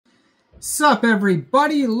Sup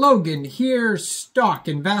everybody, Logan here, stock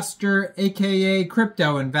investor, aka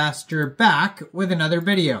crypto investor, back with another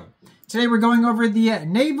video. Today we're going over the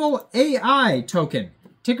Naval AI token.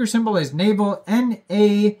 Ticker symbol is Naval,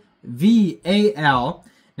 N-A-V-A-L.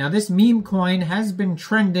 Now this meme coin has been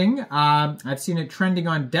trending. I've seen it trending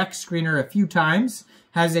on Dex Screener a few times.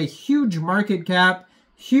 Has a huge market cap,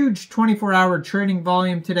 huge 24-hour trading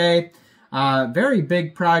volume today. Very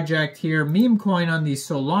big project here, meme coin on the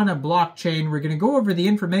Solana blockchain. We're going to go over the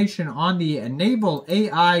information on the Naval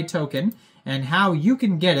AI token and how you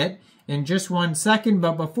can get it in just 1 second.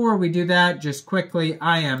 But before we do that, just quickly,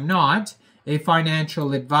 I am not a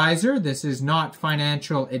financial advisor. This is not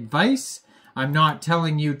financial advice. I'm not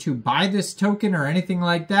telling you to buy this token or anything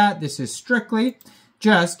like that. This is strictly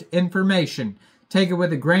just information. Take it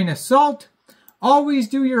with a grain of salt. Always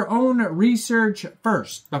do your own research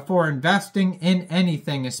first before investing in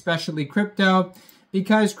anything, especially crypto,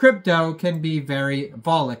 because crypto can be very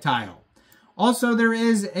volatile. Also, there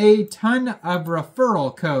is a ton of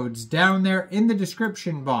referral codes down there in the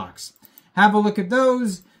description box. Have a look at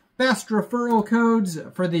those. Best referral codes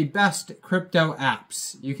for the best crypto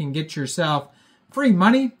apps. You can get yourself free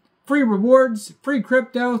money, free rewards, free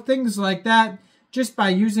crypto, things like that, just by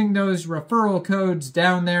using those referral codes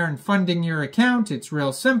down there and funding your account. It's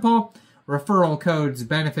real simple. Referral codes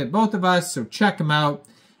benefit both of us, so check them out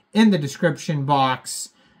in the description box.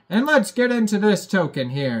 And let's get into this token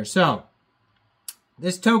here. So,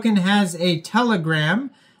 this token has a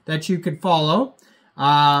Telegram that you could follow,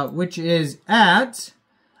 which is at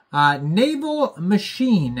Naval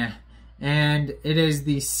Machine. And it is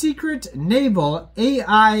the secret Naval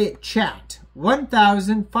AI chat.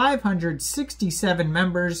 1,567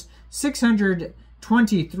 members,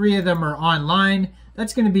 623 of them are online.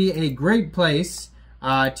 That's going to be a great place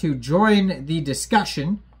to join the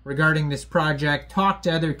discussion regarding this project, talk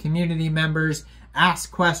to other community members,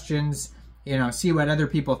 ask questions, you know, see what other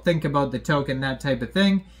people think about the token, that type of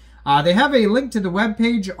thing. They have a link to the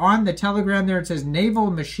webpage on the Telegram there. It says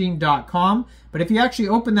navalmachine.com. But if you actually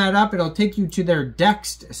open that up, it'll take you to their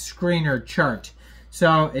Dex Screener chart.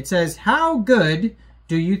 So it says, how good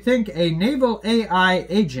do you think a Naval AI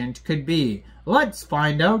agent could be? Let's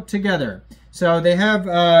find out together. So they have,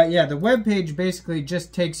 the webpage basically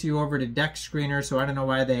just takes you over to Dex Screener. So I don't know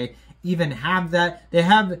why they even have that. They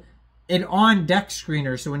have it on Dex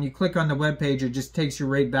Screener. So when you click on the webpage, it just takes you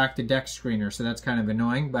right back to Dex Screener. So that's kind of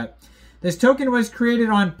annoying. But this token was created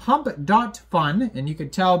on pump.fun. And you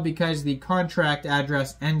could tell because the contract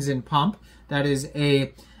address ends in pump. That is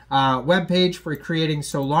a web page for creating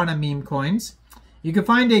Solana meme coins. You can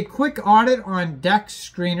find a quick audit on Dex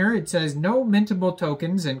Screener. It says no mintable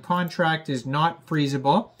tokens and contract is not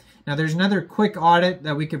freezable. Now there's another quick audit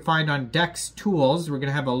that we can find on Dex Tools. We're going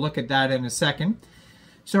to have a look at that in a second.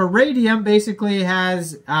 So Raydium basically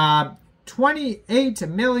has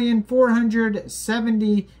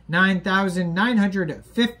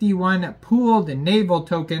 28,479,951 pooled Naval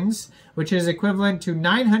tokens, which is equivalent to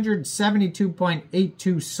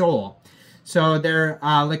 972.82 SOL. So their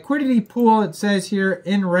liquidity pool, it says here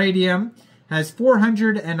in Raydium, has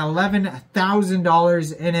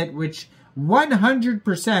 $411,000 in it, which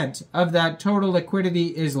 100% of that total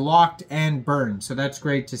liquidity is locked and burned. So that's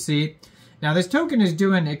great to see. Now this token is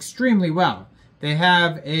doing extremely well. They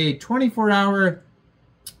have a 24-hour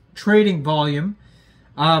trading volume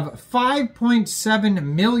of $5.7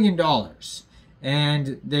 million.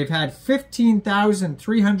 And they've had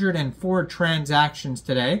 15,304 transactions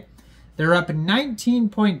today. They're up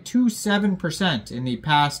 19.27% in the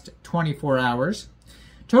past 24 hours.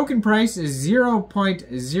 Token price is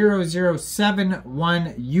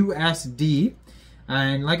 0.0071 USD.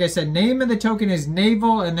 And like I said, name of the token is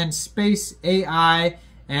Naval and then space AI.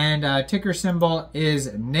 And ticker symbol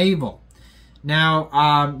is Naval.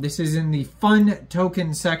 Now, this is in the fun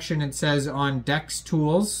token section, it says on Dex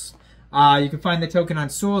Tools. You can find the token on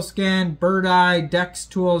SoulScan, Bird Eye, Dex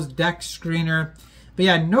Tools, Dex Screener. But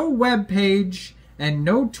yeah, no web page and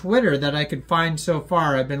no Twitter that I could find so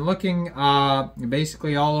far. I've been looking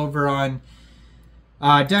basically all over on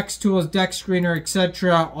Dex Tools, Dex Screener,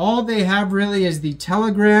 etc. All they have really is the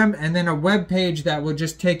Telegram and then a web page that will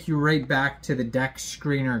just take you right back to the Dex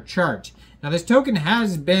Screener chart. Now this token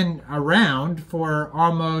has been around for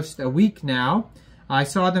almost a week now. I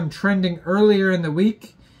saw them trending earlier in the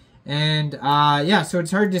week. And yeah, so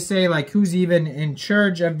it's hard to say like who's even in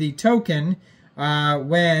charge of the token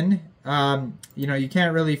when you know, you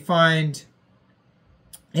can't really find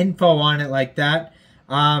info on it like that.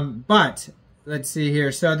 But let's see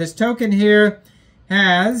here. So this token here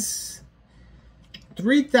has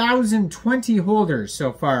 3,020 holders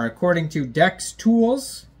so far, according to Dex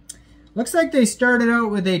Tools. Looks like they started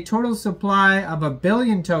out with a total supply of 1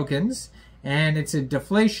 billion tokens, and it's a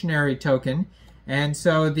deflationary token. And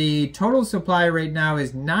so the total supply right now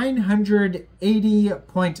is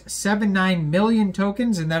 980.79 million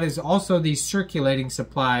tokens, and that is also the circulating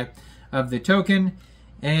supply of the token.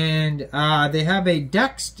 And they have a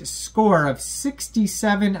DEX score of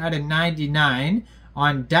 67 out of 99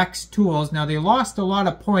 on DEX tools. Now, they lost a lot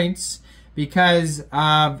of points because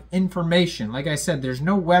of information. Like I said, there's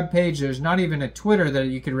no web page. There's not even a Twitter that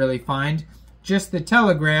you could really find, just the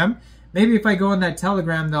Telegram. Maybe if I go in that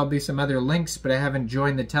Telegram, there'll be some other links, but I haven't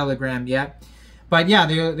joined the Telegram yet. But yeah,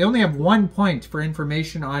 they only have 1 point for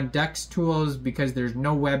information on DEX tools because there's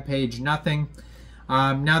no web page, nothing.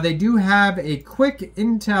 Now, they do have a quick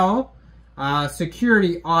intel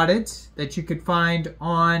security audit that you could find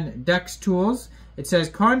on DEX tools. It says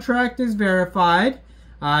contract is verified.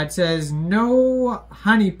 It says no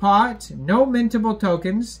honeypot, no mintable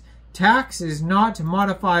tokens, tax is not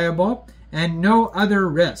modifiable, and no other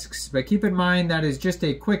risks. But keep in mind that is just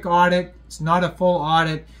a quick audit. It's not a full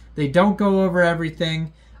audit. They don't go over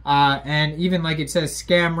everything. And even like it says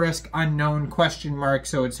scam risk unknown question mark.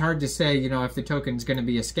 So it's hard to say, you know, if the token is going to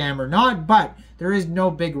be a scam or not. But there is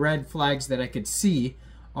no big red flags that I could see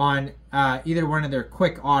on either one of their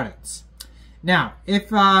quick audits. Now,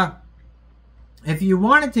 if you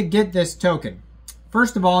wanted to get this token,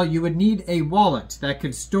 first of all, you would need a wallet that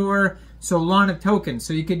could store Solana tokens.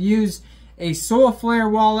 So you could use a Solflare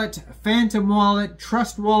wallet, Phantom wallet,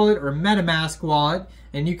 Trust wallet, or MetaMask wallet.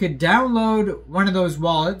 And you could download one of those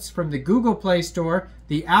wallets from the Google Play Store,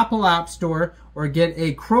 the Apple App Store, or get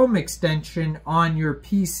a Chrome extension on your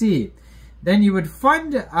PC. Then you would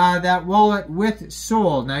fund that wallet with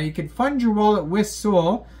Sol. Now you could fund your wallet with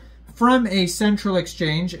Sol from a central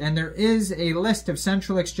exchange, and there is a list of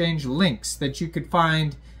central exchange links that you could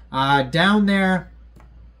find down there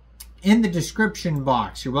in the description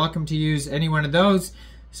box. You're welcome to use any one of those.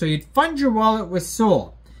 So you'd fund your wallet with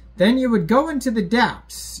Sol. Then you would go into the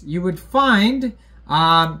dApps. You would find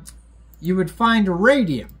Raydium,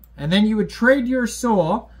 and then you would trade your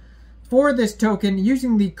Sol for this token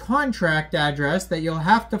using the contract address that you'll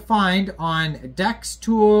have to find on DEX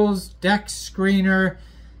Tools, DEX Screener,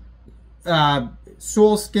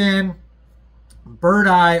 SolScan,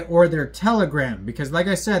 Birdeye, or their Telegram. Because like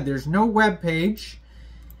I said, there's no web page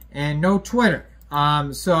and no Twitter.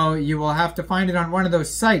 So you will have to find it on one of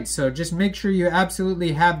those sites. So just make sure you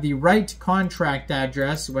absolutely have the right contract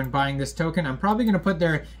address when buying this token. I'm probably going to put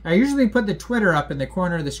I usually put the Twitter up in the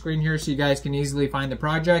corner of the screen here so you guys can easily find the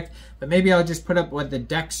project. But maybe I'll just put up what the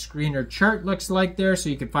DEX Screener chart looks like there so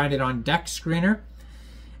you can find it on DEX Screener.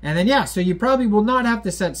 And then yeah, so you probably will not have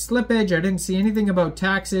to set slippage. I didn't see anything about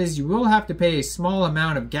taxes. You will have to pay a small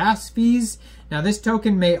amount of gas fees. Now this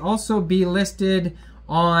token may also be listed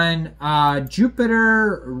on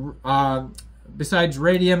Jupiter, besides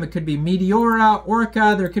Raydium. It could be Meteora,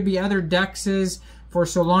 Orca. There could be other DEXs for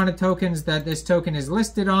Solana tokens that this token is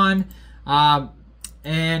listed on.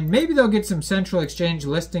 And maybe they'll get some central exchange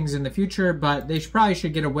listings in the future, but they probably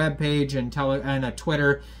should get a web page and a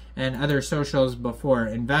Twitter and other socials before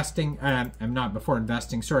investing. Before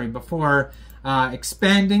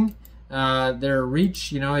expanding their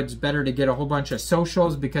reach. You know, it's better to get a whole bunch of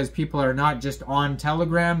socials because people are not just on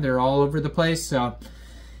Telegram. They're all over the place. So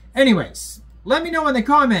anyways, let me know in the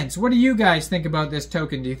comments, what do you guys think about this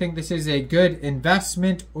token? Do you think this is a good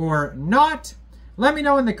investment or not? Let me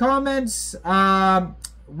know in the comments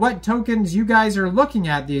what tokens you guys are looking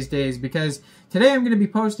at these days, because today I'm going to be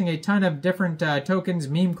posting a ton of different tokens,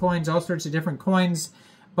 meme coins, all sorts of different coins.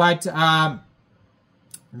 But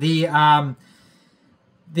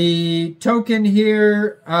the token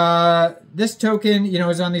here, this token, you know,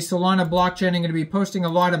 is on the Solana blockchain. I'm going to be posting a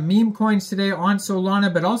lot of meme coins today on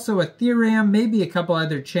Solana, but also Ethereum, maybe a couple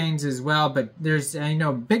other chains as well. But there's, you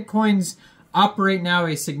know, Bitcoin's up right now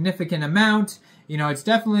a significant amount. You know, it's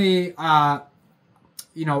definitely,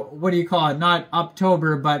 you know, what do you call it? Not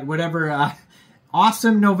October, but whatever,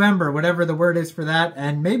 awesome November, whatever the word is for that,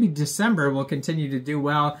 and maybe December will continue to do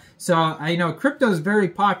well. So I know crypto is very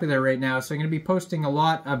popular right now, so I'm going to be posting a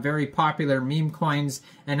lot of very popular meme coins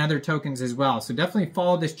and other tokens as well. So definitely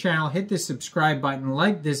follow this channel, hit the subscribe button,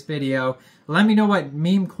 like this video. Let me know what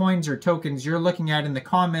meme coins or tokens you're looking at in the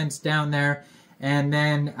comments down there. And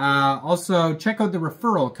then also check out the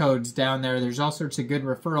referral codes down there. There's all sorts of good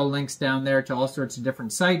referral links down there to all sorts of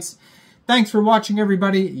different sites. Thanks for watching,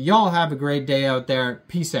 everybody. Y'all have a great day out there.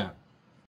 Peace out.